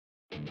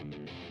Hello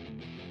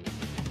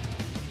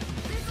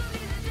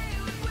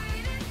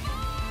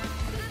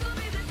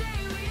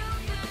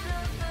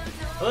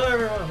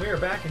everyone, we are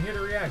back and here to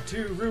react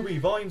to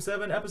RWBY Volume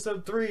 7,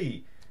 Episode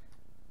 3,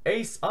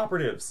 Ace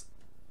Operatives.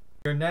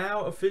 We're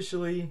now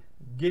officially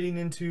getting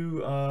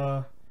into,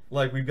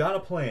 like, we've got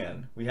a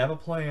plan. We have a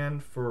plan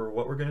for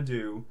what we're going to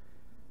do,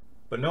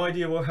 but no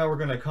idea how we're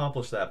going to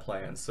accomplish that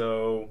plan.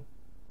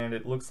 And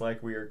it looks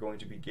like we are going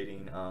to be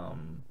getting,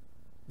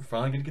 we're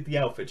finally going to get the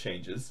outfit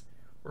changes.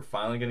 We're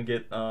finally going to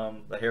get,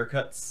 the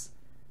haircuts.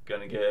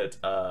 Gonna get,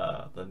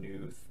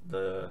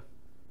 the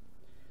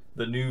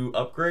new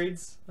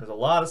upgrades. There's a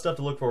lot of stuff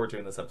to look forward to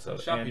in this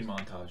episode. Shopping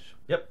montage.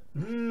 Yep.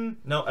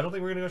 No, I don't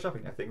think we're gonna go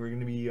shopping. I think we're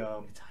gonna be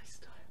it's ice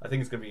time. I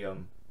think it's gonna be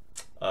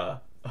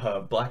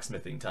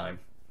blacksmithing time.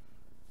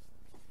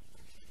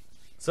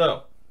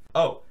 So,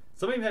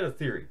 somebody had a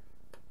theory.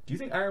 Do you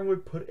think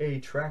Ironwood put a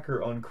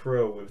tracker on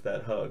Crow with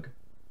that hug,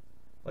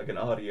 like an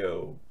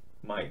audio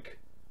mic?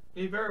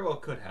 He very well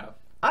could have.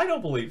 I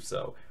don't believe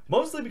so.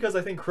 Mostly because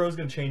I think Crow's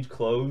gonna change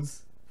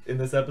clothes in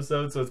this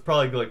episode, so it's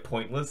probably like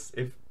pointless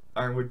if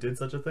Ironwood did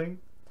such a thing.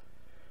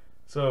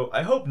 So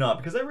I hope not,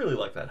 because I really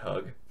like that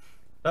hug.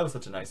 That was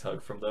such a nice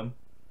hug from them.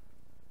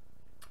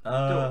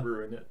 Don't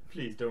ruin it.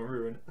 Please don't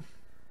ruin it.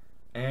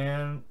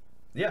 And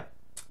yeah,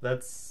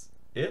 that's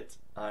it.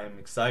 I'm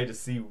excited to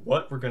see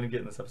what we're going to get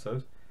in this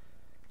episode.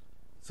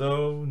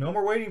 So no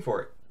more waiting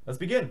for it. Let's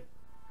begin.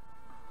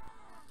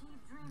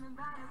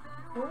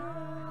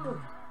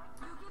 Oh.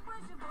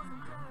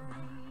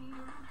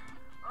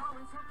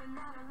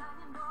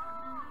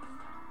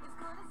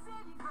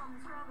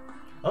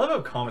 I love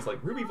how comments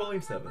like RWBY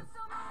Volume 7.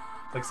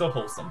 It's like so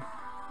wholesome.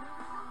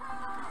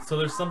 So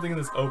there's something in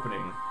this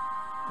opening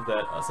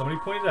that somebody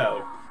pointed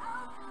out,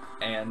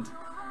 and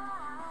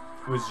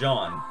it was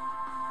John,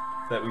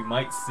 that we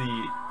might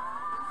see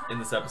in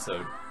this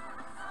episode.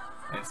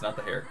 And it's not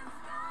the hair.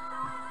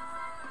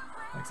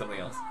 Like something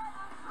else.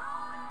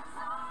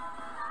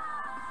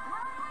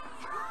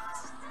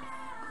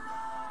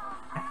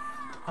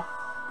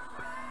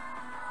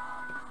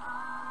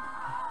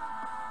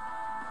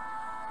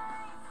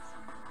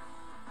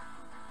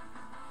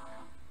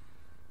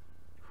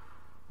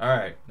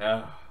 Alright,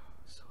 now.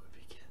 So it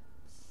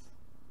begins.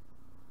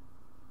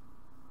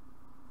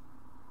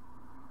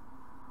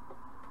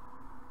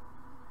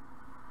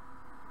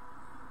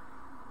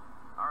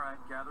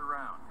 Alright, gather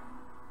round.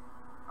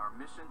 Our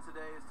mission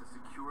today is to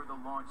secure the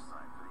launch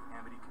site for the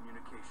Amity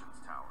Communications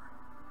Tower.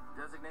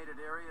 Designated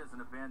area is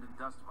an abandoned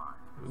dust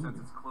mine. Since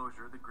its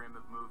closure, the Grimm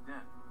have moved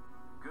in.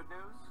 Good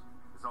news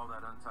is all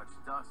that untouched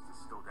dust is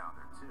still down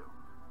there too.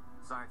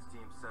 Science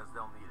team says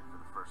they'll need it for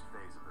the first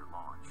phase of their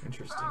launch.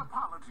 Interesting.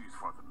 Apologies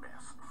for the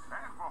mess,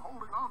 and for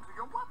holding on to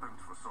your weapons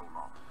for so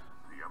long.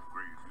 The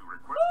upgrades you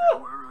requested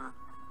were,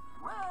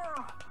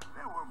 well,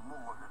 they were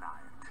more than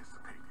I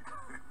anticipated.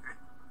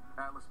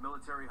 Atlas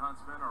military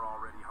huntsmen are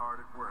already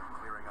hard at work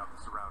clearing out the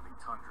surrounding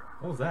tundra.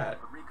 What was that?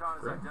 The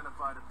recon has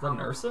identified a that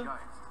an Ursa?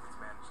 Geist that's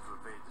managed to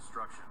evade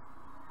destruction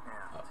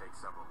and take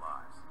several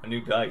lives. A new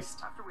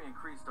Geist. After we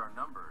increased our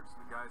numbers,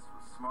 the Geist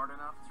was smart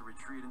enough to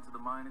retreat into the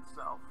mine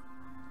itself.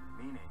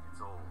 Meaning it's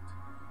old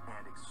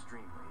and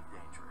extremely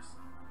dangerous.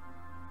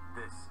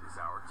 This is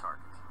our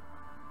target.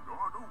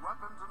 Your new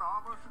weapons and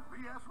armor should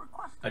be as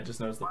requested. I just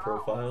noticed the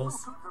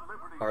profiles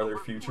are their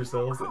future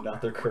selves and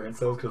not their current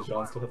selves because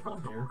John still has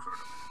long hair.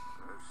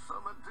 There's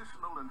some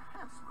additional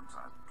enhancements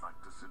I'd like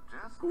to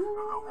suggest.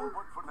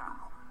 But for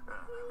now,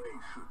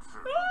 these should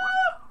serve you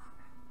well enough.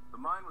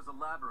 The mine was a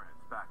labyrinth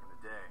back in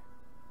the day.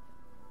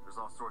 There's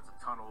all sorts of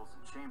tunnels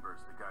and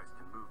chambers the guys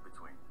can move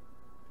between.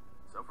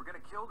 So if we're gonna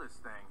kill this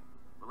thing,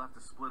 we'll have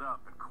to split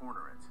up and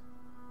corner it.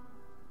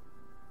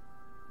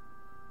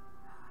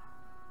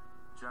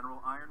 General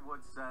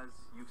Ironwood says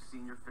you've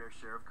seen your fair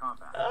share of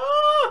combat.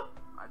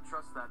 I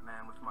trust that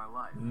man with my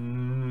life.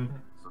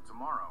 So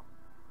tomorrow,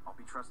 I'll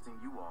be trusting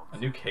you all. A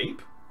new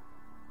cape?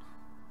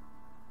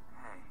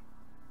 Hey,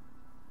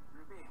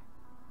 RWBY.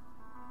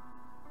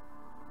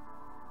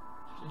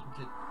 She didn't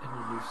get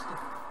any new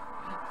stuff.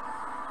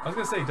 I was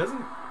gonna say,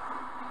 doesn't...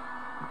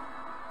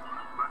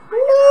 Woo!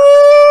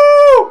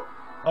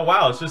 Oh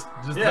wow, it's just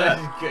yeah, that.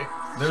 okay.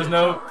 There's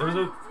no... Woo!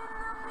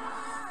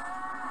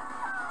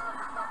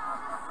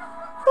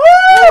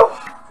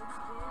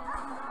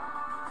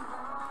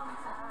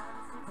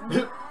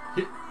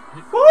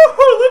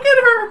 Look at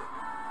her!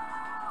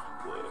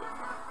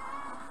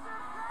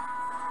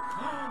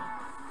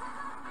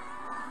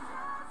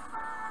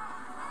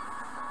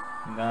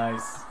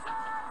 Nice.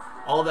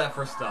 All that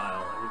for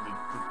style.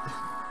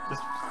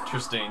 Just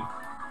interesting.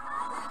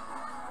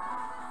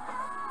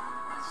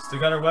 Still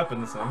got her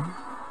weapon the same.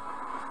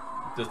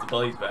 Just the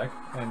belly's back.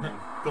 And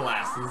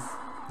glasses.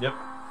 Yep.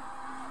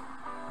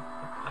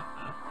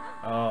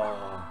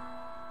 Oh.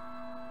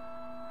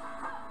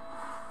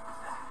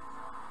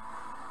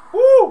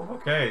 Woo!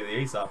 Okay, the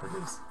Ace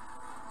Operatives.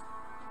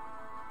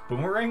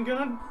 Boomerang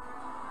gun?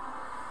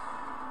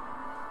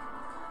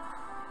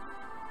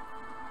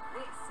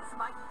 This is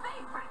my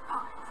favorite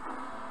part.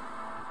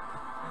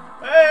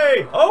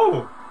 Hey!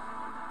 Oh!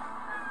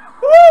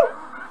 Woo!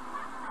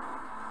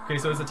 Okay,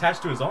 so it's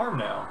attached to his arm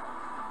now.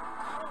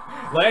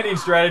 Landing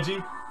strategy.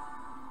 He's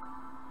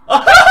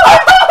got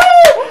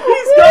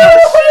a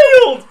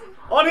shield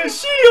on his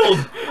shield.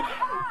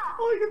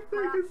 All I can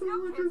think is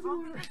You kids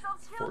won't be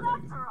yourselves killed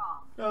after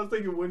all. I was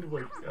thinking Wind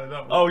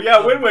Waker. Oh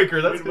yeah, Wind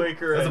Waker. That's Wind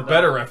Waker. That's a and,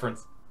 better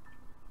reference.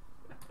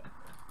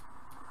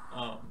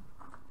 Um,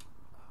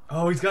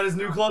 Oh, he's got his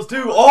new clothes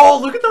too. Oh,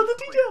 look at the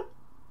detail.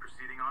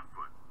 Proceeding on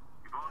foot.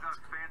 You've all got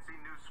fancy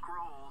new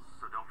scrolls,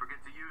 so don't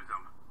forget to use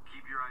them.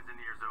 Keep your eyes and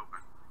ears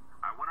open.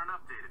 I want an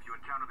update if you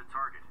encounter the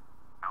target.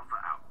 Alpha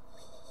out.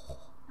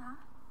 Huh?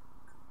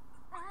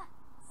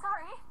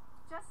 Sorry,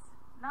 just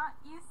not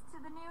used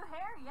to the new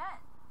hair yet.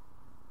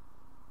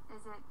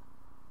 Is it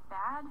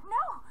bad?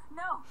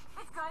 No,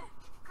 it's good.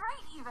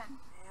 Great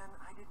even. Man,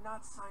 I did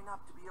not sign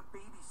up to be a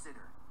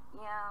babysitter.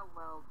 Yeah,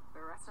 well,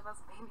 the rest of us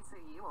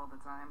babysit you all the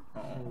time.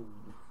 Oh.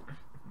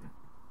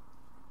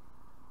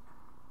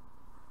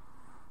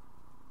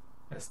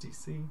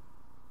 SDC.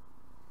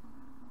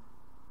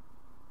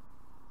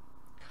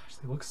 Gosh,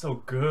 they look so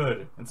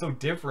good and so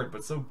different,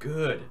 but so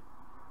good.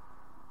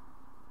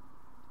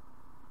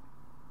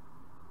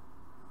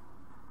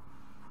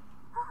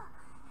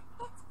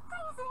 It's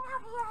freezing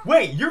out here.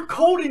 Wait, you're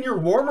cold in your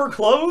warmer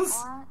clothes?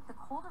 Or the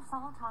cold of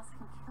Solitas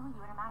can kill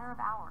you in a matter of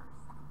hours.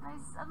 I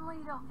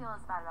suddenly don't feel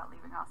as bad about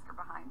leaving Oscar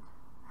behind.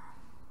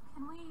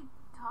 Can we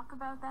talk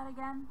about that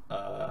again?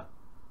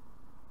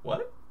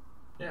 What?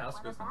 yeah, What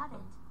Oscar's about not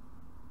it?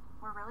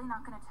 We're really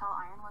not going to tell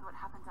Ironwood what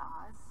happened to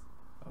Oz?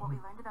 What we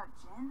learned about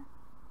Jin?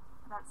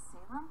 About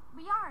Salem?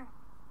 We are.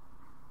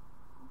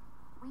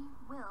 We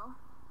will.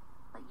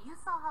 But you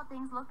saw how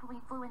things looked when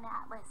we flew into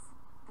Atlas.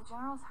 The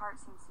General's heart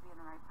seems to be in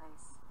the right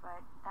place,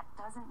 but that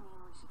doesn't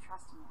mean we should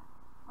trust him yet.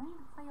 We need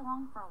to play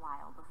along for a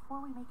while before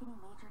we make any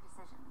major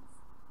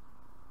decisions.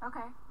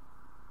 Okay.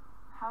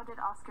 How did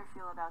Oscar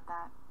feel about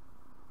that?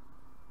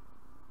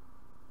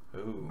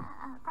 Ooh.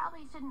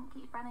 Probably shouldn't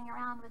keep running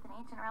around with an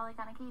ancient relic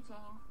on a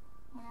keychain,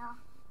 you know?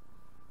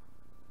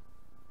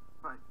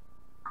 But,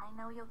 I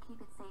know you'll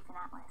keep it safe in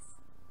Atlas.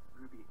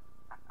 Ruby,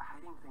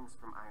 hiding things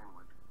from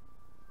Ironwood,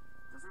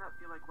 doesn't that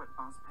feel like what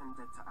Ozpen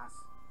did to us?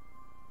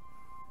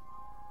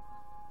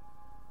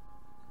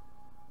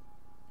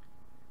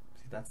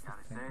 See, that's the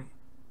Gotta thing. say,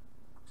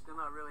 I'm still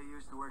not really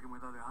used to working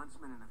with other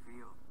huntsmen in the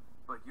field.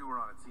 But you were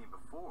on a team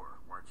before,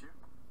 weren't you?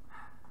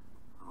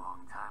 A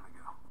long time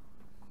ago.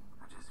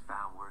 I just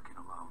found working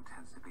alone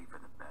tends to be for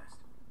the best.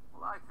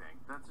 Well, I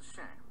think that's a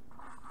shame.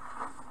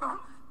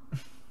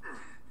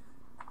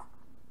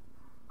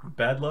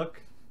 Bad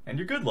luck and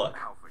your good luck.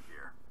 Alpha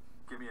here.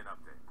 Give me an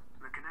update.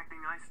 The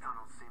connecting ice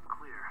tunnels seem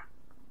clear.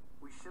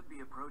 We should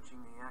be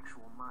approaching the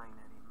actual mine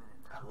any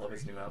minute. I love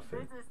his new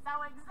outfit. This is so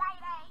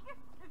exciting!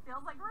 It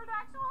feels like we're an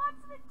actual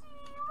huntsman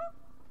team!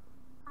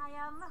 I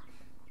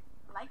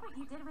like what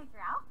you did with your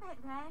outfit,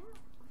 Ben.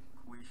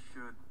 We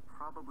should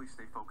probably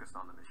stay focused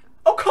on the mission.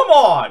 Oh, come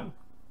on!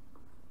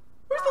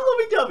 Where's the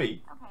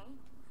lovey-dovey? Okay.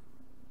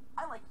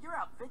 I like your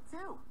outfit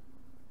too.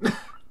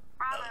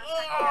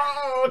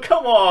 Oh,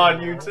 come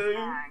on, you two.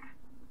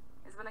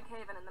 There's been a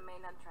cave-in in the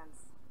main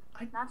entrance.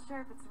 Not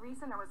sure if it's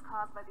recent or was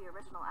caused by the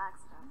original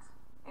accident.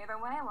 Either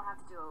way, we'll have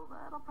to do a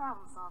little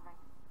problem solving.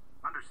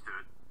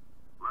 Understood.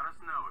 Let us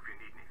know if you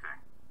need anything.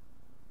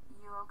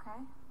 You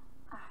okay?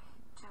 I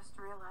just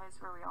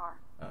realized where we are.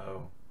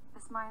 Oh.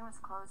 This mine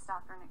was closed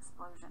after an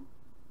explosion.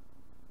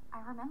 I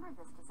remember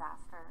this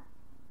disaster.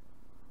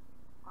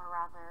 Or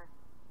rather,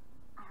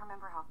 I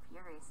remember how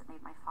furious it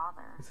made my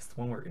father. Is this the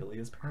one where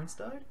Ilya's parents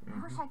died? I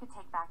wish I could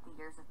take back the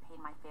years of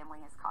pain my family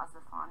has caused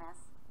the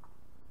Faunus,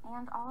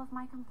 and all of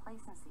my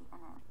complacency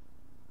in it.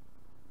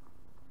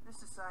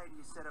 This society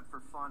is set up for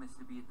Faunus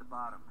to be at the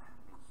bottom,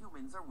 and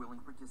humans are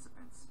willing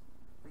participants.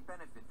 They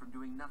benefit from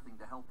doing nothing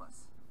to help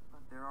us,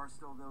 but there are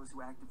still those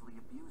who actively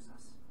abuse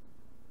us.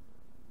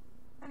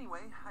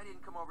 Anyway, I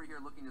didn't come over here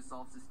looking to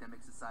solve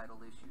systemic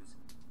societal issues.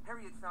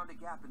 Harriet found a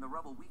gap in the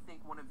rubble we think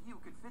one of you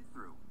could fit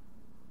through.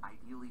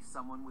 Ideally,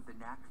 someone with a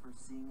knack for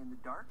seeing in the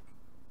dark.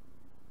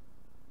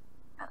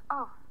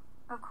 Oh,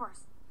 of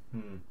course.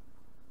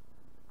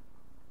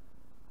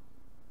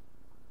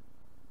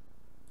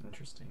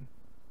 Interesting.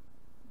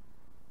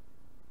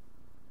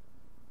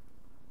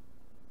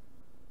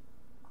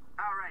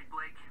 All right,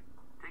 Blake.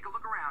 Take a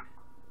look around.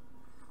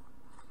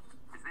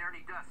 Is there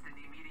any dust in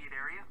the immediate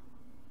area?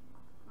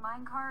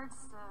 Mine carts,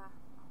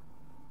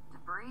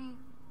 debris.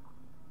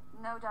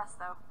 No dust,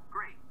 though.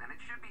 Great. Then it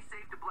should be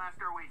safe to blast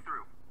our way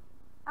through.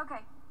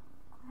 Okay.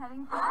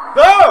 Heading.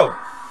 Oh!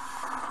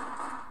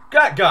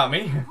 That got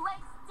me.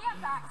 Blake,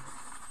 stand back!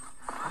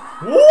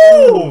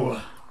 Woo!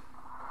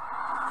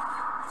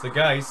 It's a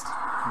Geist.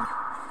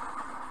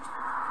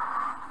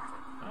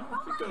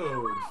 Off it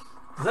goes.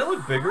 Does that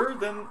look bigger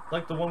than,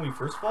 like, the one we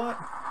first fought?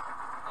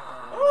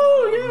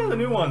 Oh, yeah, the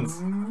new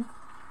ones.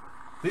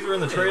 These were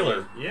in the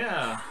trailer.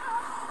 Yeah.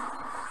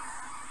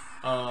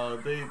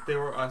 They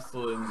were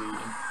also in the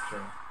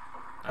intro.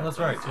 Oh, that's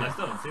right. I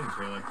still haven't seen the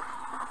trailer.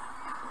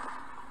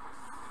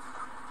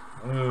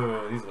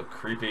 Ooh, these look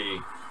creepy.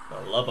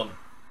 I love them.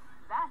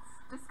 That's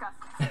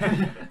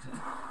disgusting.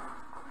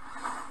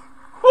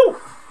 Woo!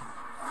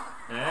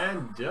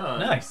 done.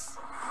 Nice.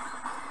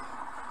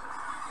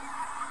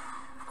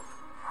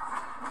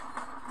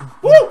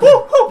 Woo,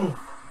 woo, woo.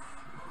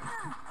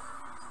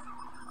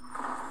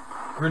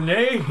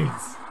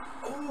 Grenades.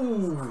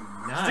 Ooh,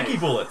 nice. Sticky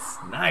bullets.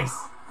 Nice.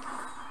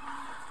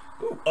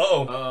 Ooh,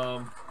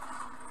 uh-oh.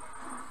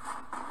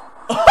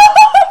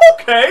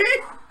 Okay.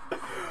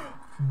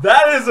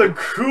 That is a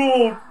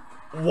cool...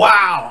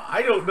 Wow.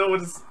 I don't know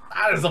what is...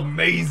 That is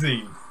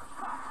amazing.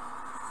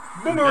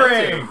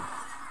 Boomerang.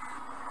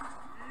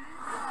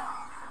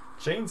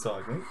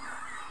 Chainsaw, I think.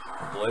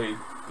 A blade.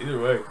 Either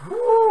way.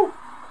 Woo.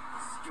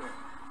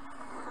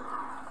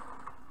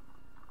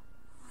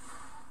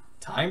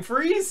 Time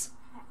freeze?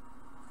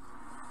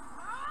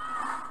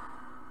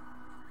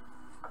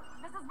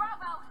 This is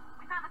Bravo.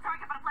 We found the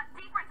target, but it led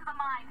deeper into the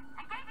mine.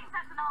 Engaging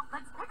Sentinel.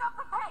 Let's pick up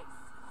the pace.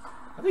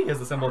 I think he has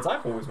the semblance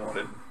I've always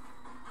wanted.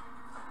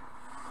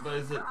 But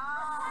is it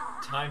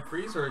time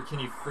freeze, or can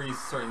you freeze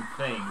certain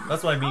things?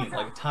 That's what I mean,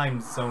 like a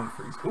time zone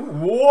freeze. Ooh,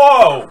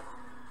 whoa!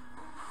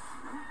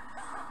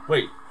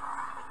 Wait.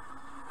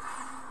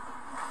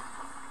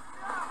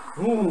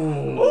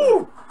 Ooh!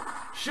 Ooh!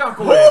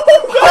 Shockwave!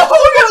 Look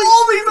at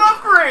all these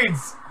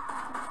upgrades!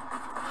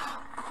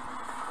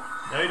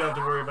 Now you don't have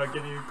to worry about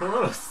getting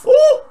close.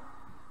 Ooh!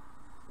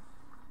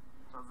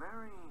 A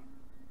very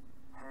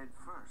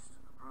head-first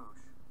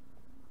approach.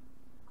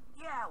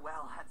 Yeah,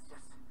 well, that's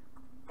just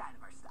kind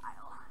of our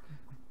style.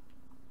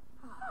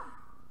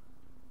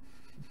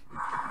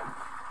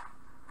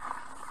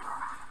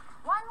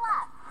 One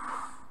left.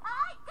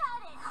 I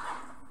got it.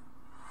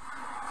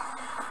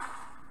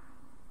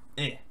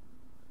 Eh.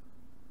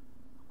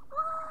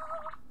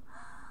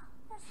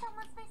 There's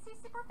someone spacey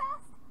super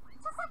fast,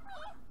 just like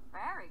me.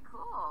 Very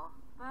cool.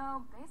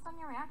 Well, based on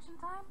your reaction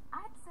time,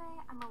 I'd say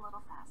I'm a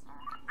little faster.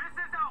 This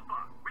is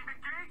Alpha. We've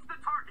engaged the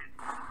target.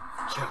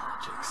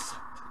 Challenge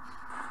accepted.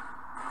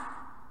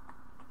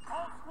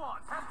 All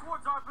squads, head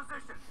towards our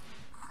position.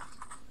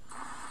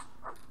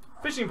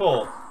 Fishing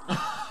pole.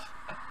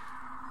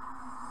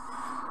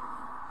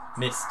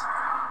 Missed.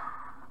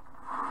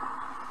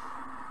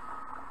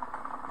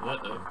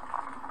 Uh-oh.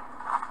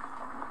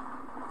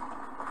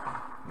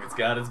 It's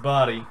got its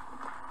body.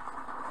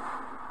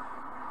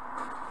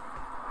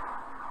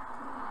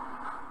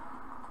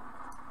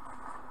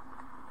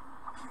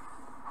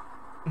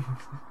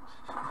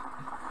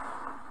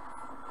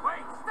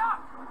 Wait, stop!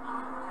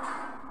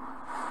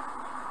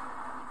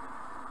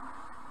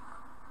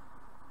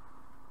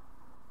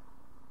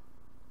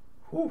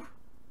 Whew.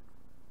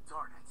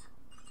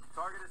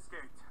 Target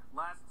escaped.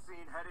 Last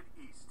seen headed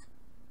east.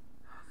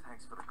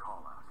 Thanks for the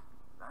call out.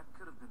 That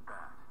could have been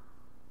bad.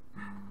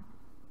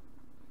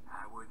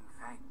 I wouldn't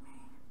thank me.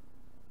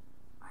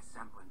 My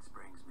semblance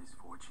brings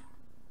misfortune.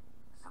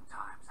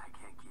 Sometimes I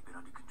can't keep it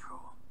under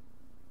control.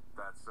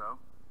 That's so?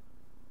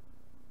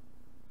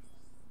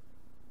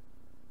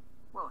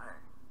 Well,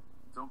 hey,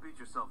 don't beat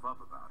yourself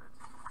up about it.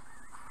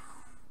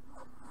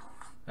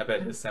 I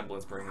bet his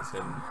semblance brings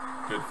him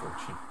good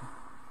fortune.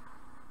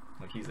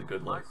 Like he's a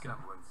good My luck guy.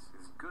 semblance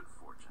is good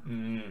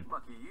fortune.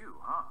 Lucky you,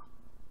 huh?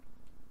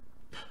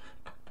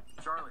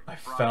 Charlie, I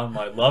Brian, found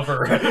my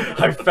lover.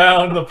 I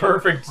found the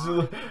perfect...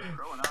 Crow and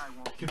I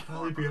won't We can be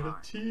finally far be on a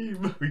behind.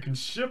 team. We can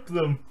ship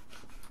them.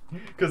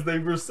 Because they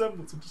were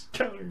semblance of just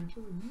countering each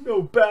other.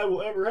 No bad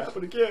will ever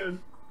happen again.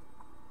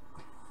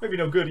 Maybe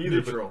no good either.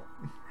 Neutral.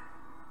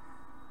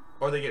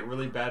 Or they get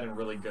really bad and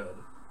really good.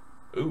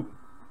 But... Ooh.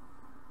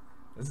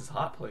 This is a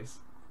hot place.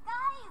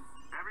 Guys!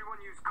 Everyone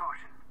use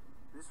caution.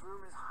 This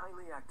room is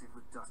highly active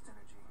with dust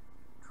energy.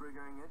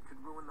 Triggering it could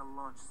ruin the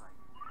launch site.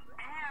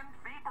 And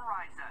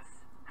vaporize us.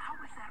 How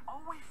is that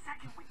always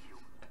second with you?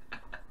 I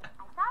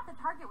thought the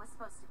target was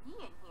supposed to be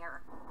in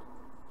here.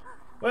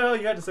 Well,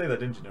 you had to say that,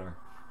 didn't you, Nora?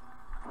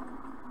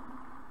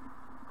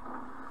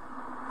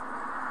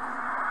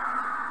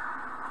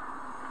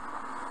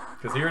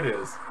 Because here it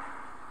is.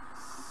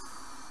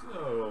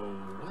 So,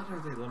 what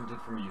are they limited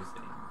from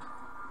using?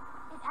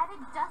 It added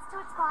dust to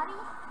its body?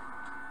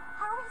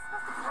 How are we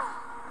supposed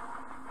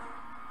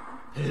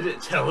to... Hit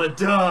it till it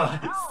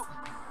dies!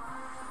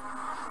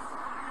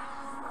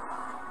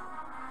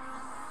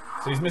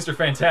 So he's Mr.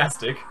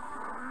 Fantastic.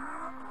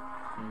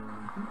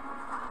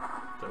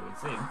 So it would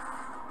seem.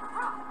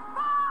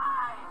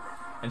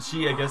 And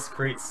she, I guess,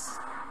 creates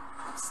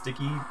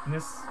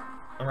stickiness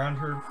around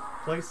her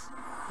place.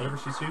 Whatever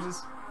she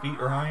chooses. Feet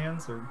or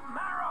hands or...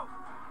 Marrow!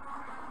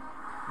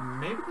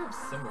 Maybe they're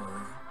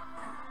similar.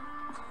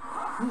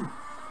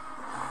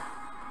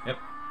 Yep.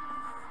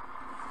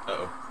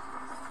 Uh-oh.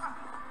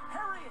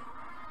 Harriet!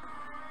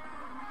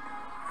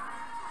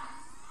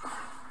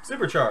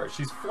 Supercharged.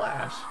 She's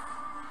Flash.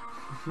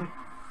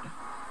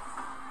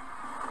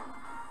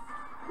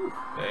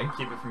 Okay.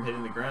 Keep it from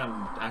hitting the ground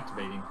and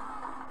activating.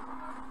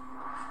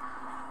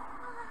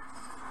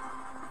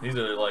 These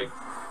are like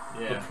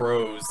the Yeah.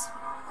 pros.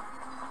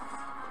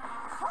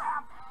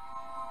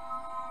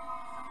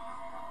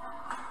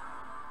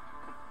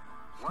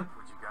 What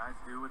would you guys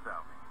do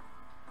without me?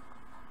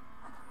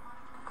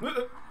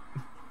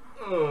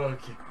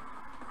 Okay.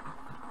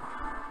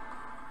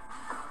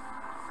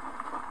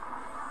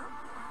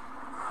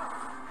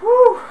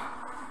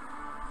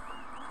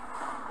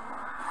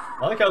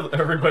 how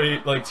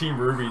everybody, like Team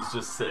RWBY's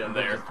just sitting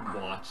there. Just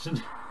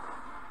watching.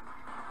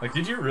 Like,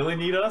 did you really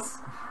need us?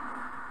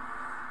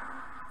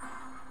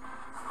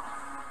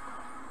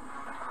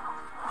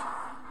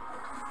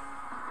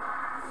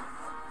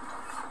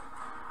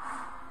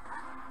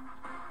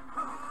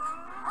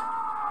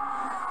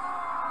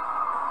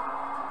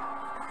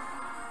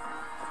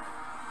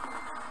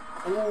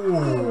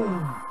 Ooh.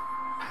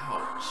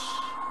 Ouch.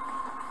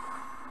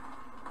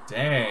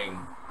 Dang.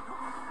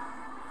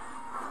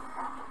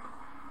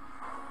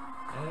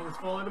 And it's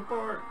falling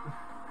apart.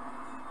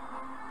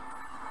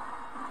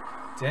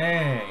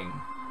 Dang.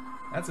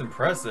 That's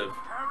impressive.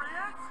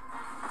 Harriet?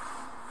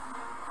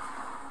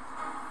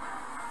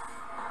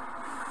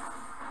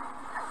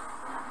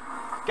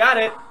 Got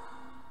it.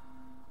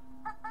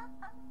 I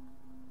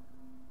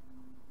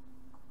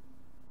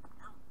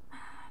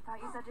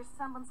thought you said your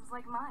semblance was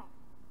like mine.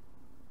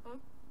 It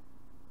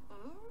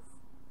is?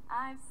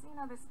 I've seen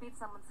other speed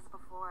semblances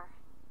before.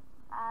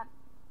 That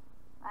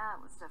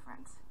was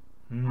different.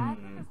 I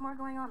think there's more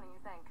going on than you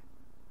think.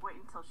 Wait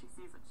until she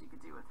sees what she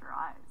could do with her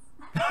eyes.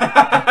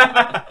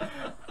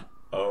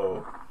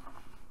 Oh.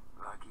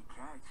 Lucky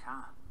catch,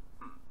 huh?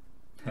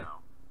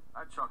 No,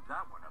 I chalked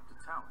that one up to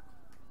talent.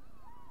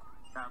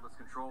 Atlas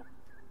Control,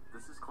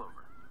 this is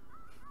Clover.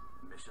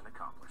 Mission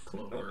accomplished.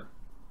 Clover.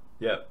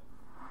 Yep.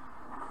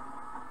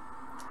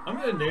 I'm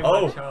gonna name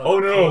Oh. my child Oh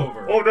no.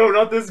 Clover. Oh no,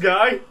 not this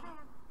guy.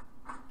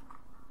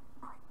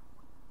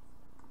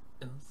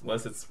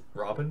 Unless it's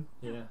Robin.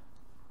 Yeah.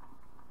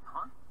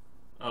 Huh?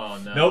 Oh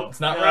no. Nope, it's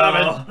not No.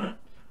 Robin.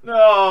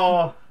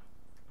 No.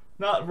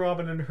 Not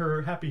Robin and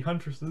her happy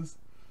huntresses.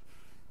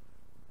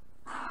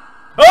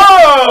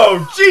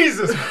 Oh,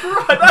 Jesus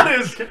Christ! That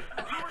is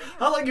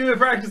How long have you been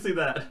practicing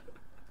that?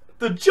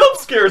 the jump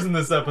scares in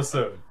this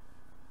episode.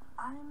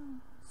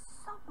 I'm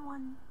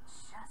someone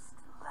just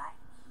like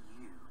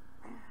you.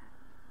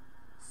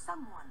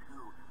 Someone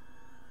who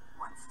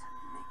wants to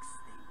mix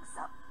things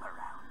up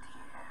around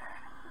here.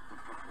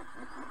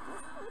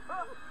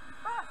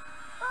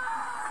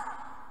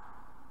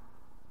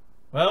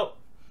 Well,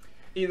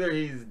 Either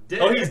he's dead.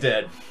 oh, he's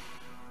dead.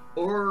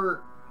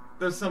 Or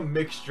there's some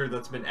mixture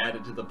that's been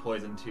added to the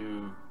poison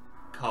to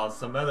cause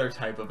some other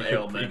type of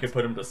ailment. You could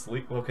put him to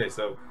sleep. Okay,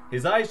 so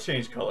his eyes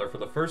changed color for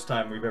the first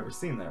time we've ever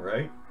seen that,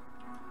 right?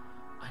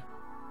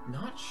 I'm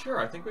not sure.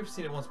 I think we've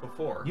seen it once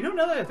before. You know,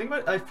 now that I think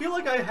about it, I feel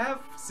like I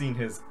have seen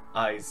his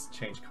eyes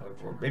change color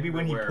before. Maybe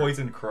when he Where?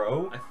 poisoned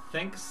Crow. I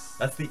think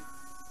That's the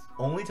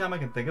only time I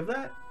can think of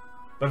that.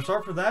 But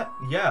apart from that,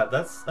 yeah,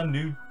 that's a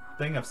new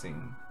thing I've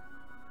seen.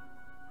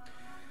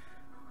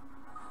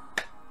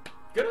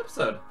 good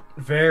episode.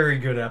 Very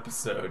good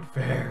episode.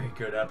 Very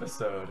good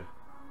episode.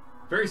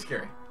 Very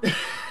scary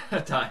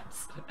at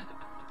times.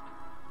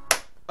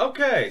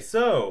 Okay,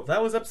 so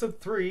that was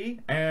episode 3,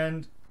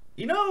 and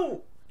you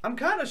know, I'm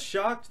kind of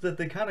shocked that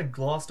they kind of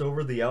glossed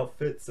over the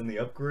outfits and the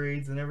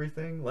upgrades and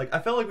everything. Like, I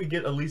felt like we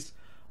get at least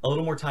a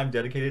little more time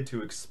dedicated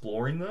to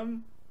exploring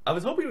them. I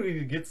was hoping we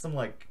could get some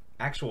like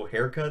actual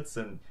haircuts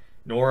and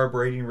Nora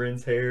braiding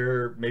Rin's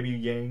hair, maybe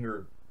Yang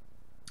or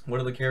one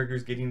of the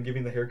characters giving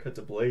the haircut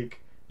to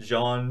Blake,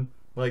 Jean.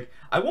 Like,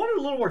 I wanted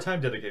a little more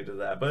time dedicated to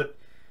that, but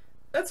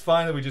that's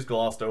fine that we just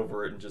glossed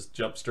over it and just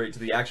jumped straight to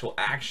the actual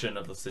action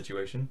of the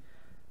situation.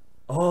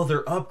 Oh,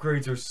 their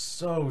upgrades are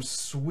so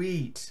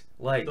sweet.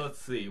 Like, Let's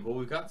see what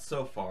we've got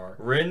so far.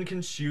 Rin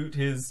can shoot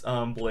his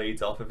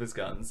blades off of his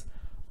guns.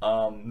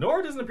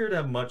 Nora doesn't appear to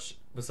have much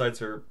else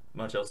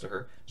to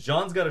her.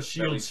 Jean's got a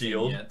Barely shield.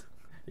 seen yet.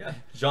 Yeah,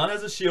 Jean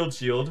has a shield.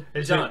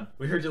 Hey John,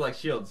 we heard you like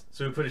shields,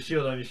 so we put a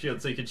shield on your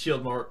shield so you could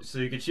shield more. So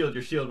you could shield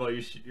your shield while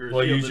you're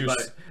shielded by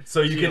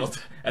so you shield.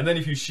 can, and then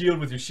if you shield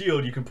with your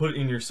shield, you can put it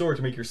in your sword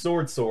to make your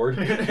sword,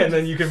 and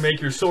then you can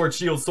make your sword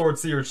shield, shoot, sword,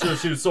 shield,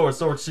 And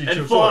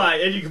shield, fly,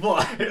 and you can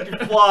fly. sword. You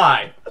can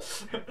fly.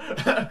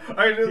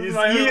 Alright, this is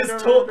my He hero,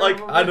 is told, go, like,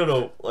 go, I go. don't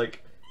know,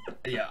 like,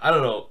 yeah, I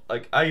don't know,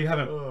 like, I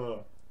haven't.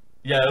 Oh.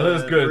 Yeah, that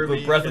was good. RWBY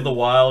The Breath of the can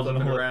Wild flip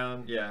and it the whole.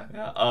 around, yeah.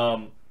 Yeah.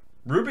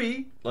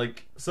 RWBY,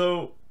 like,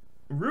 so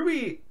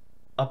RWBY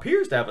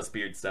appears to have a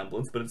speed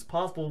semblance, but it's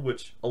possible,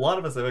 which a lot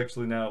of us have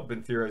actually now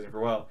been theorizing for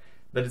a while,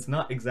 that it's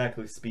not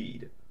exactly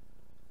speed.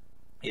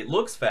 It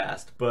looks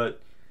fast,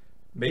 but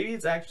maybe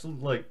it's actually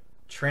like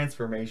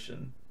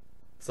transformation,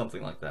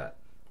 something like that,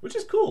 which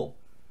is cool.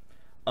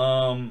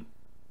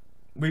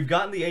 We've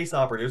gotten the Ace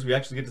Operatives. We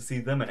actually get to see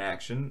them in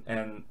action,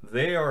 and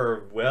they are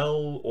a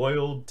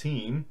well-oiled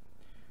team.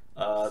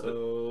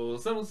 So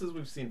semblances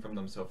we've seen from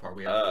them so far.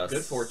 We have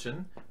Good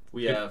Fortune.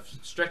 We have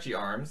Stretchy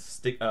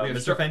Arms. We have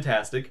Mr.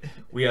 Fantastic.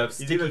 We have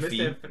He's either Sticky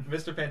Feet.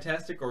 Mr.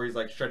 Fantastic or he's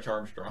like Stretch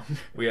Armstrong.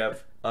 We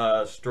have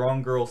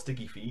Strong Girl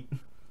Sticky Feet.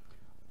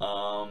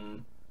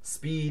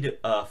 Speed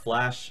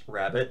Flash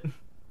Rabbit.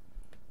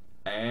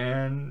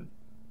 And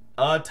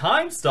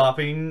Time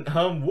Stopping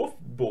Wolf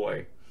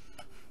Boy.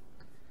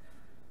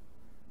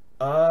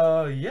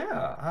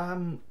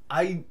 Yeah.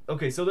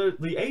 Okay, so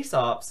the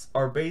Aesops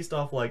are based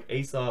off like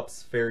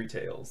Aesop's fairy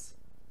tales.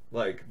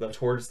 Like the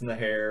tortoise and the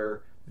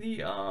hare,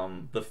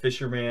 the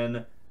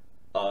fisherman,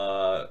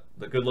 the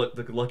good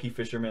lucky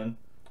fisherman.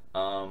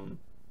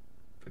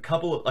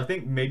 couple of, I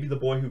think maybe the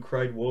boy who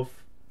cried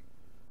wolf.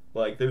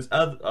 Like there's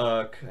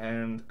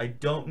and I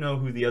don't know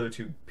who the other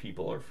two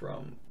people are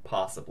from.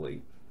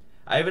 Possibly,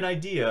 I have an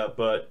idea,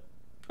 but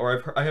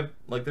I have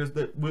like there's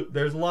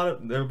a lot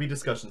of there will be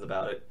discussions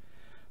about it,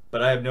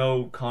 but I have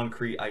no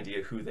concrete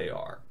idea who they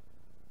are.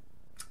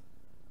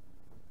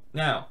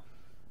 Now,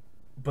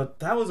 but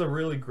that was a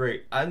really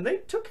great, and they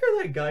took care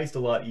of that Geist a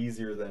lot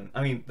easier than,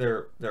 I mean,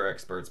 they're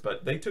experts,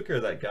 but they took care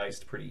of that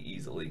Geist pretty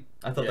easily.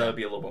 I thought that would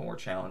be a little bit more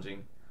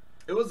challenging.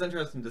 It was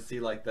interesting to see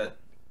like that.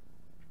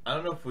 I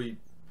don't know if we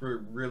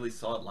really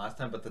saw it last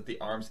time, but that the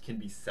arms can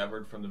be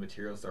severed from the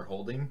materials they're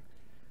holding.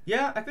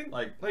 Yeah, I think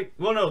like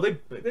well, no, they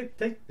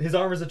his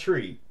arm is a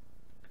tree.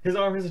 His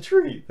arm is a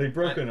tree. They've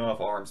broken off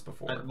arms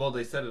before. Well,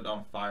 they set it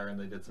on fire and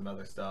they did some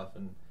other stuff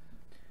and.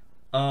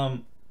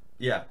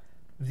 Yeah,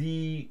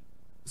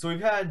 so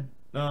we've had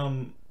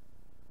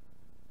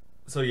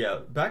so yeah,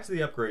 back to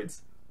the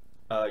upgrades.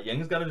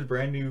 Yang's got his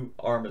brand new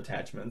arm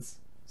attachments,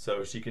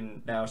 so she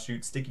can now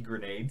shoot sticky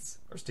grenades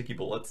or sticky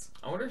bullets.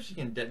 I wonder if she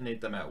can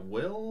detonate them at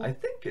will. I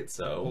think it's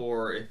so,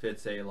 or if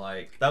it's a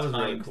like that was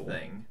really cool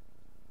thing.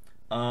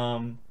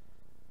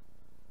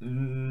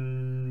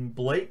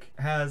 Blake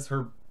has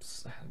her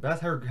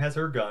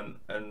gun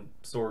and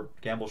sword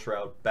Gamble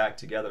Shroud back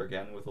together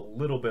again with a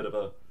little bit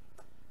of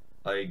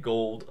a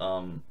gold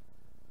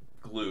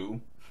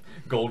glue.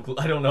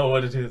 I don't know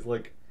what it is.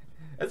 Like,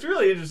 it's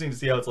really interesting to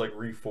see how it's like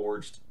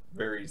reforged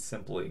very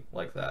simply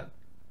like that.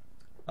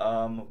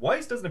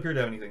 Weiss doesn't appear to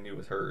have anything new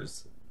with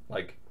hers.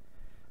 Like,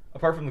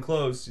 apart from the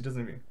clothes, she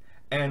doesn't even.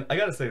 And I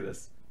gotta say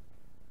this.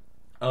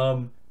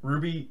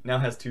 Ruby now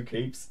has 2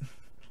 capes.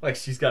 Like,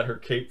 she's got her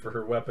cape for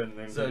her weapon.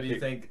 And so do you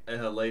think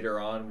later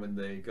on when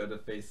they go to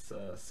face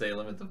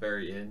Salem at the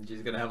very end,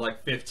 she's going to have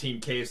like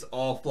 15 capes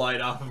all flying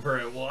off of her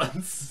at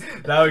once?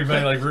 That would be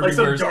funny, like Ruby like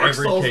wears Dark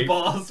every Souls cape.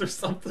 boss or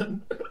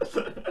something.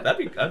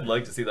 I'd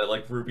like to see that.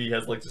 Like, Ruby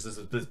has like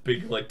just this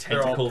big like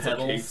tentacles of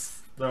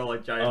capes. They're all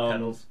like giant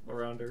petals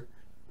around her.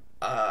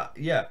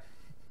 Yeah.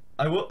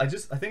 I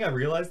think I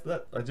realized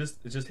that. It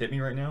just hit me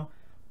right now.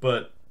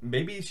 But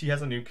maybe she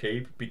has a new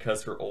cape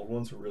because her old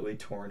one's really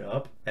torn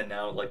up, and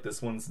now like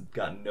this one's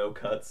got no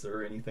cuts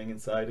or anything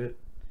inside it.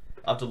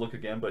 I'll have to look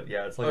again, but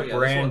yeah, it's like a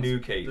brand new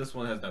cape. This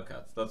one has no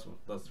cuts. That's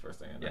the first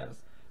thing I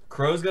noticed.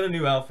 Crow's got a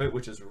new outfit,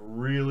 which is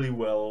really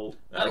well.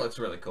 That looks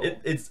really cool.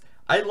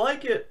 I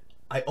like it.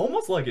 I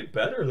almost like it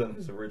better than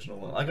his original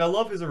one. Like, I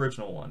love his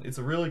original one. It's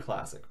a really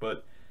classic,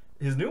 but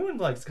his new one,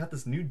 like, it's got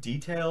this new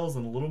details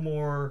and a little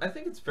more. I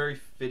think it's very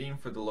fitting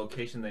for the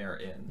location they are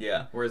in.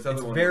 Yeah. Whereas the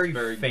other one very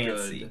was very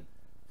fancy good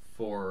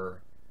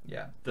for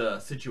the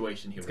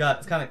situation he was in.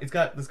 It's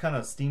got this kind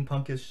of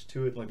steampunkish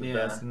to it, like the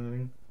vest and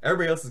everything.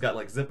 Everybody else has got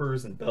like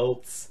zippers and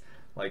belts.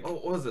 Like,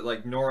 what was it?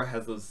 Like Nora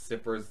has those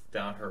zippers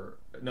down her.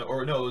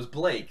 No, it was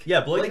Blake.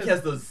 Yeah, Blake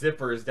has those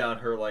zippers down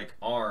her like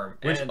arm,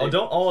 which don't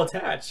all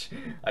attach.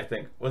 I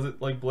think was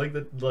it like Blake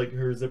that like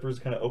her zippers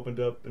kind of opened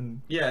up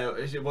and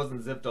it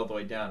wasn't zipped all the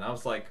way down. I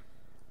was like,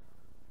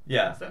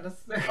 yeah, is that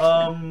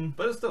necessary?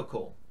 But it's still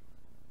cool.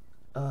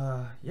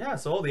 Yeah.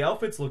 So all the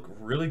outfits look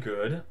really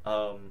good.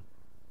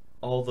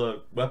 All the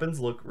weapons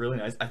look really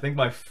nice. I think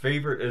my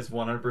favorite is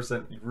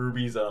 100%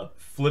 Ruby's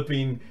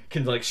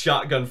can like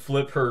shotgun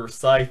flip her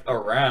scythe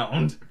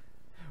around,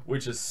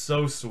 which is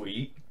so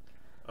sweet.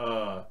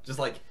 Just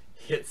like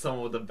hit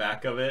someone with the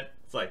back of it.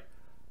 It's like,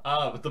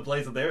 with the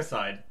blades on their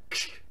side,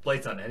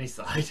 blades on any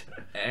side,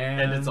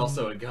 and it's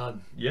also a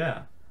gun.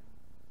 Yeah.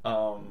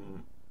 So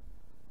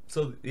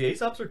the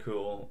ASOPs are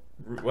cool.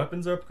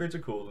 Weapons upgrades are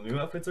cool. The new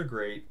outfits are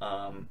great.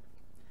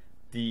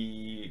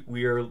 We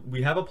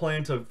have a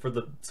plan so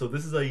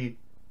this is a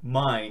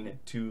mine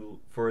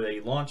for a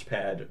launch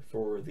pad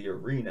for the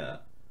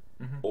arena,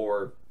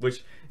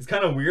 which is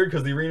kind of weird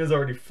because the arena is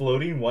already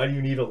floating. Why do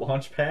you need a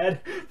launch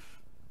pad?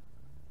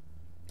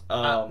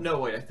 No,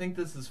 wait. I think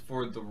this is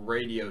for the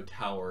radio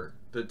tower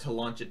to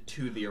launch it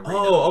to the arena.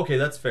 Oh, okay,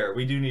 that's fair.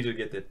 We do need to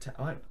get the.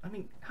 I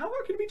mean, how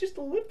hard can we just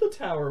lift the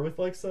tower with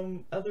like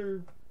some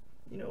other,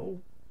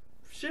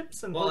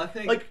 ships and I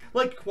think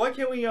like why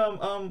can't we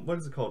what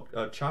is it called,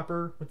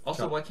 chopper?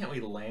 Why can't we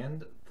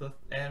land the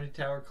enemy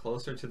tower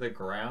closer to the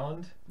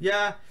ground?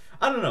 Yeah,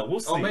 I don't know, we'll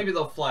see. Oh, maybe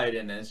they'll fly it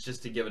in and it's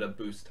just to give it a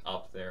boost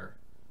up there.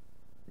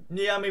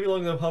 Yeah, maybe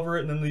they'll hover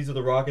it and then these are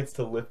the rockets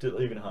to lift it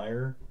even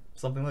higher,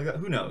 something like that.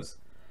 Who knows?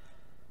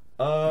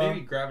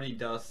 Maybe gravity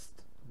dust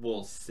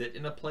will sit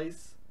in a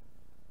place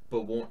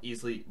but we'll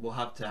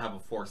have to have a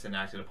force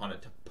enacted upon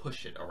it to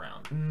push it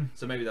around.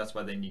 So maybe that's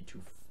why they need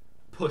to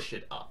push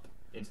it up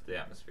into the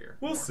atmosphere.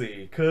 We'll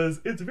see,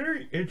 because it's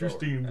very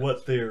interesting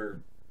what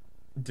they're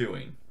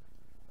doing.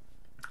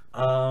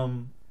 Yeah.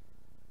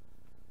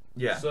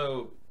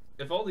 So,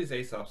 if all these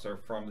ASOPs are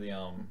from the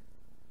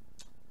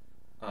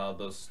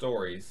those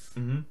stories,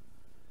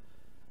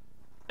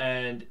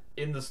 and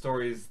in the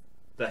stories,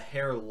 the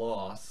hare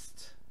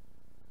lost.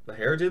 The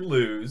hare did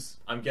lose.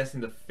 I'm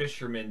guessing the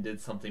fisherman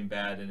did something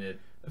bad in it.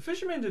 The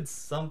fisherman did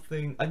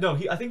something. No,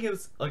 I think it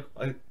was like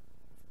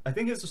I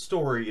think his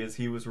story is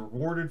he was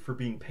rewarded for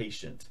being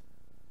patient.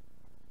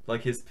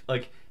 Like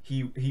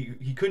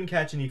he couldn't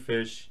catch any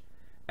fish,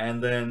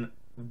 and then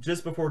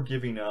just before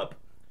giving up,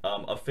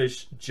 a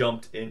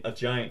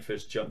giant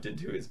fish jumped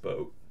into his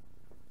boat.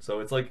 So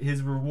it's like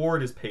his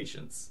reward is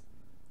patience.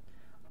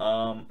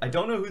 I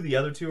don't know who the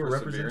other two are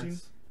representing.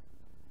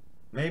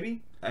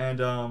 Maybe. And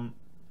I'm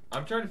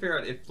trying to figure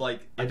out if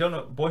I don't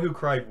know. Boy Who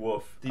Cried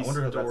Wolf. These I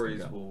wonder how stories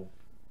that's will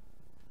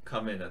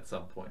come in at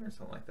some point or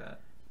something like that.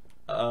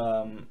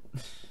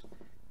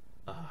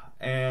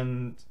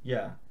 And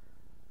yeah.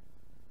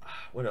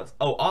 What else?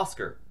 Oh,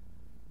 Oscar.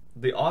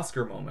 The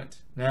Oscar moment.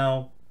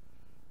 Now,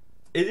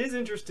 it is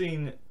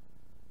interesting.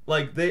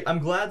 I'm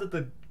glad that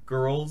the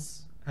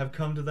girls have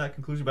come to that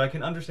conclusion, but I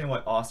can understand why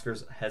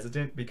Oscar's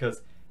hesitant,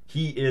 because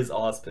he is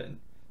Ozpin.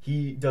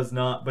 He does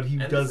not, but he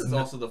does. This is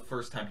also the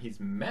first time he's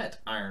met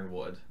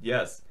Ironwood.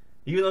 Yes,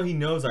 even though he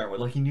knows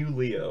Ironwood, he knew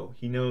Leo.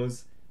 He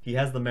knows, he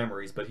has the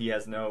memories, but he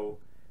has no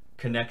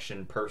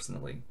connection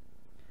personally.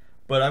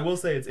 But I will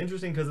say it's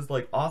interesting because it's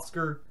like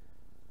Oscar.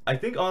 I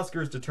think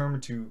Oscar is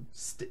determined to,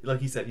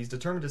 like he said, he's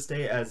determined to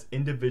stay as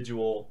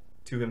individual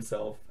to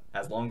himself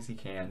as long as he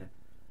can.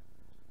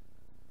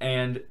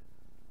 And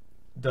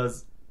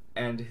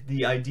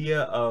the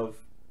idea of,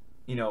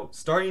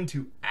 starting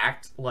to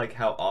act like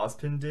how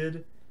Ozpin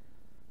did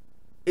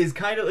is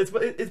kind of, it's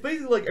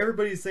basically like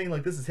everybody's saying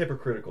like this is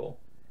hypocritical.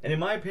 And in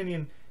my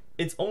opinion,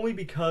 it's only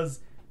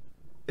because,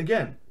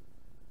 again,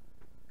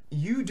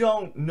 you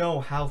don't know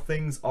how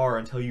things are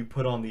until you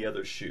put on the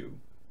other shoe.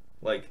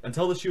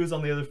 Until the shoe is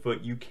on the other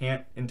foot, you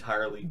can't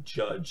entirely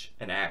judge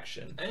an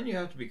action. And you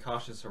have to be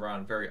cautious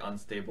around very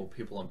unstable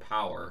people in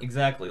power.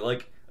 Exactly.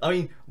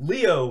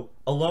 Leo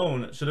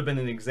alone should have been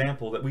an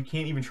example that we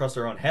can't even trust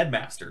our own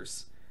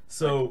headmasters.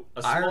 So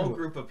a small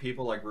group of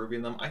people like Ruby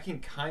and them, I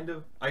can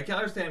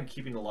understand him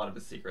keeping a lot of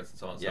his secrets and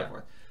so on and so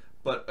forth.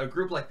 But a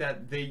group like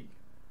that, the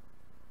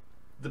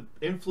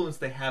influence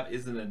they have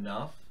isn't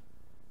enough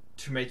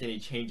to make any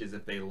changes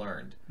if they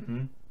learned.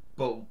 Mm-hmm.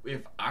 But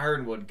if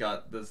Ironwood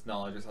got this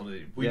knowledge or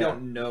something, we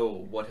don't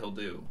know what he'll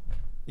do.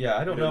 Yeah,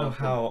 I don't know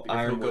how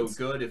Ironwood. If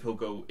he'll go good, if he'll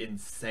go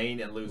insane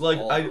and lose all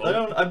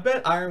hope. I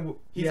bet Ironwood.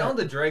 He's on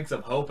the dregs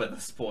of hope at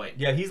this point.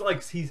 Yeah,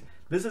 this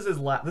is his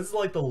last. This is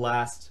like the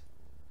last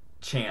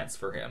chance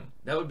for him.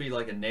 That would be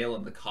like a nail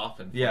in the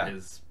coffin for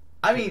his.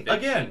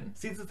 Again,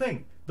 see, it's the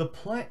thing. The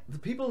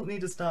people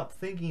need to stop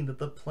thinking that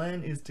the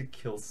plan is to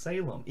kill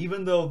Salem,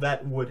 even though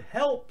that would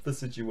help the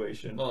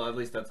situation. Well, at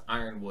least that's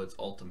Ironwood's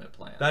ultimate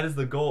plan. That is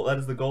the goal. That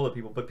is the goal of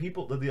people. But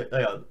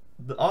the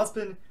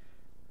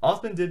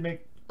Ozpin did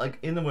make,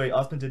 in the way,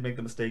 Ozpin did make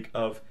the mistake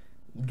of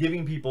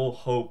giving people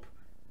hope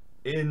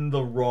in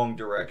the wrong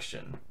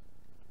direction.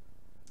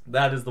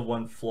 That is the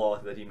one flaw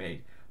that he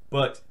made.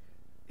 But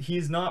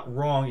he's not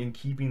wrong in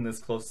keeping this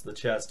close to the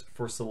chest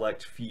for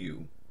select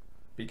few,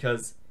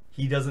 because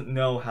he doesn't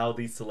know how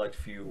these select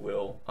few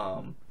will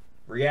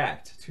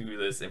react to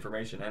this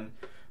information. And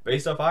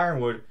based off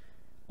Ironwood,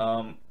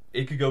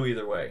 it could go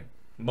either way.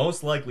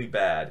 Most likely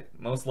bad.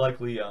 Most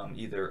likely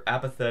either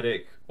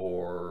apathetic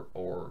or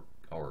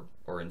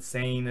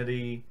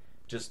insanity.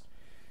 Just,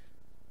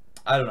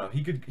 I don't know.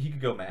 He could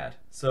go mad.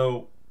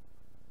 So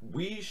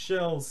we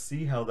shall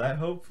see how that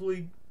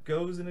hopefully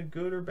goes in a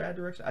good or bad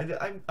direction.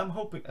 I'm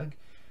hoping.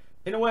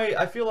 In a way,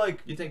 I feel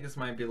like... You think this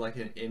might be like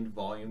an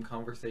in-volume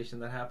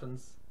conversation that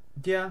happens?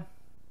 Yeah.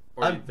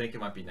 Or do you think it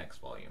might be next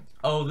volume?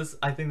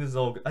 I think this is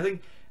all... I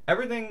think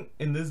everything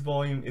in this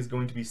volume is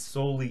going to be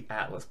solely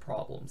Atlas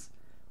problems.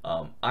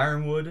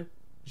 Ironwood,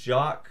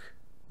 Jacques,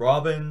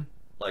 Robin,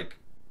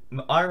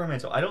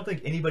 environmental. I don't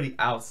think anybody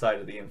outside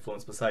of the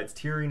influence besides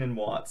Tyrion and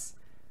Watts.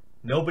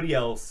 Nobody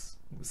else.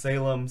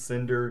 Salem,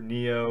 Cinder,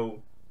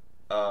 Neo.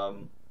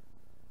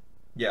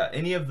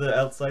 Any of the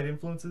outside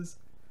influences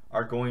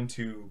are going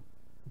to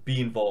be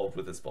involved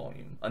with this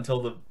volume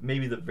until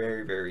maybe the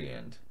very, very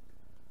end.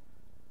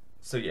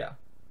 So yeah.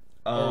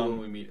 Or when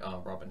we meet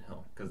Robin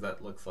Hill, because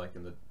that looks like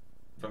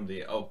from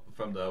the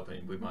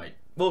opening we might.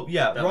 Well,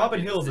 yeah, Robin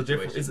Hill is a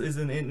different is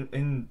an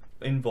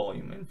in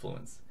volume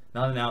influence,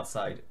 not an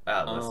outside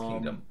Atlas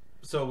kingdom.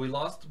 So we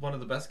lost one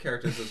of the best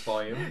characters this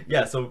volume.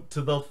 Yeah, so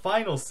to the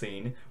final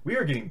scene, we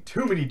are getting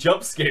too many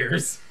jump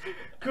scares.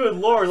 Good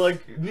lord,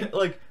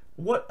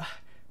 what?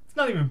 It's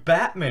not even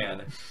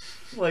Batman.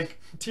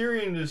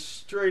 Tyrion is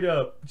straight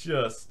up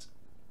just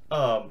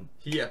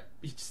he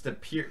just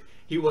appeared.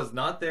 He was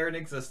not there in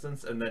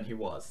existence, and then he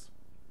was.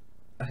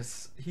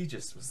 He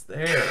just was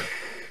there.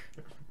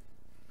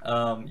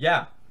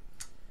 Yeah.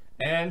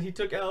 And he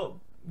took out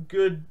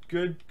good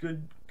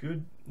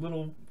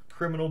little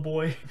criminal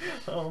boy.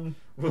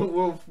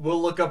 We'll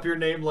look up your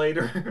name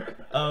later.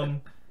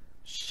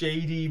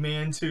 Shady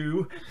Man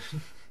 2.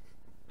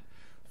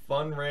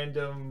 Fun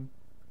random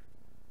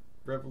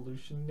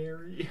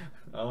revolutionary.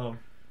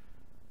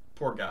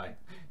 Poor guy.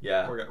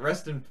 Yeah. Poor guy.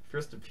 Rest in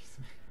peace.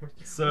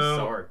 So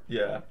sorry.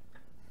 Yeah.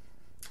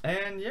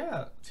 And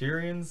yeah,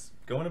 Tyrion's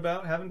going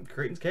about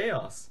creating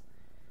chaos.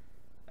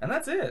 And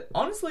that's it.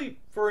 Honestly,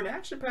 for an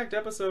action-packed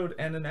episode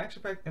and an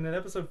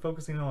episode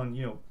focusing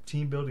on,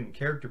 team building and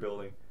character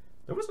building,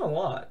 there wasn't a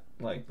lot.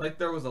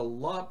 There was a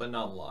lot, but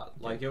not a lot.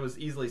 It was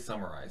easily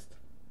summarized.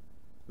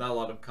 Not a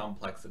lot of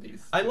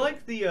complexities. I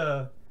like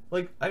the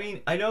like. I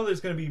mean, I know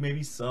there's going to be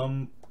maybe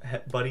some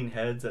butting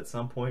heads at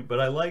some point, but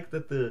I like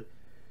that the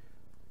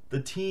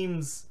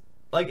teams,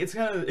 like, it's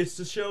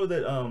to show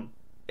that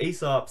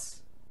Aesops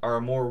are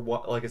a more,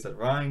 like I said,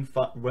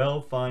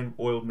 well-fine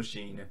oiled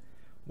machine,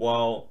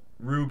 while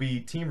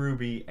Team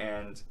RWBY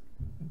and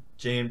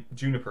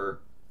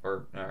Juniper,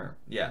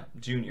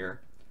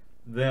 Junior,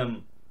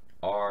 them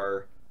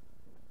are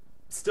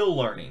still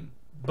learning,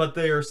 but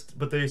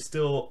they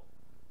still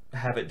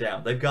have it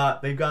down. They've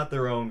got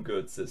their own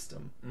good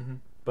system,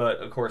 but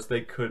of course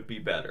they could be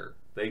better.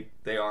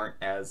 They aren't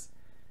as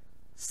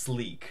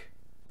sleek.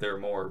 They're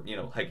more,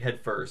 like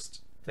head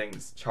first,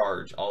 things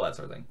charge, all that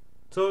sort of thing.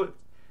 So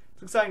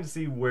it's exciting to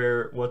see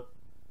what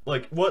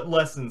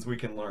lessons we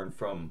can learn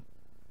from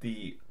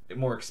the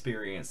more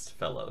experienced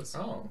fellows.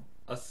 Oh,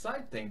 a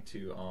side thing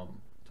to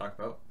talk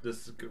about.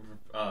 This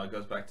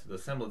goes back to the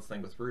semblance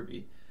thing with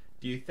RWBY.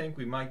 Do you think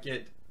we might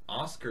get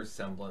Oscar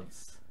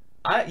semblance?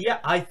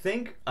 I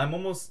think I'm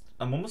almost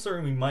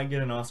certain we might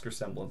get an Oscar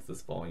semblance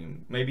this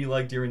volume. Maybe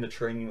like during the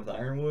training with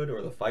Ironwood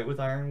or the fight with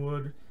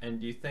Ironwood.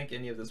 And do you think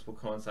any of this will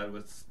coincide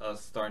with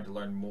us starting to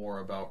learn more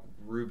about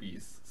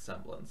Ruby's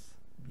semblance?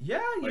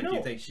 Yeah, do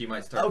you think she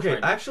might start? Okay,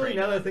 actually,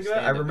 now that I think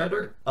about it, I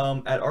remember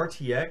at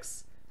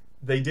RTX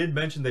they did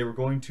mention they were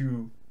going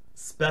to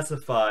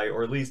specify,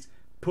 or at least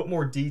put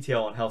more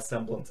detail on how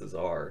semblances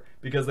are,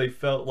 because they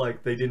felt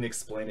like they didn't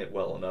explain it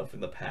well enough in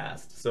the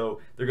past.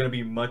 So they're going to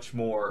be much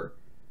more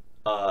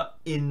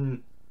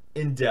in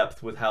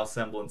depth with how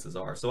semblances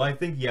are. So I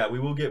think, we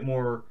will get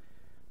more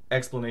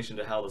explanation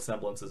to how the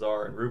semblances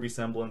are, and RWBY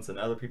semblance and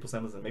other people's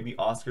semblance, and maybe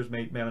Oscar's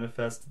may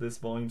manifest this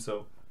volume.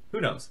 So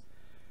who knows?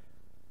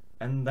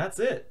 And that's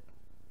it.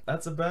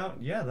 That's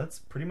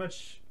pretty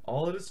much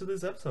all it is to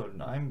this episode.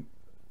 And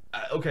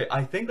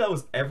I think that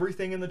was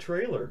everything in the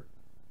trailer.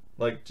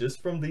 Like,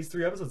 just from these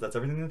 3 episodes, that's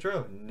everything in the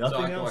trailer. Nothing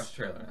so I can else. Watch the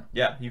trailer now.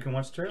 Yeah, you can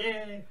watch the trailer.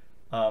 Yay!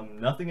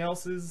 Nothing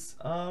else is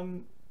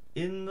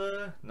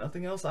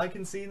nothing else I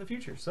can see in the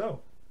future. So,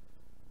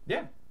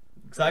 yeah,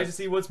 excited to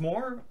see what's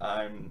more.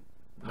 I'm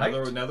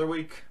hyped. Another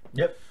week.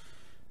 Yep.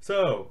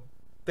 So,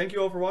 thank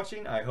you all for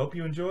watching. I hope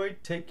you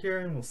enjoyed. Take care,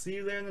 and we'll see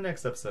you there in the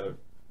next episode.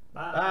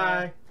 Bye.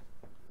 Bye.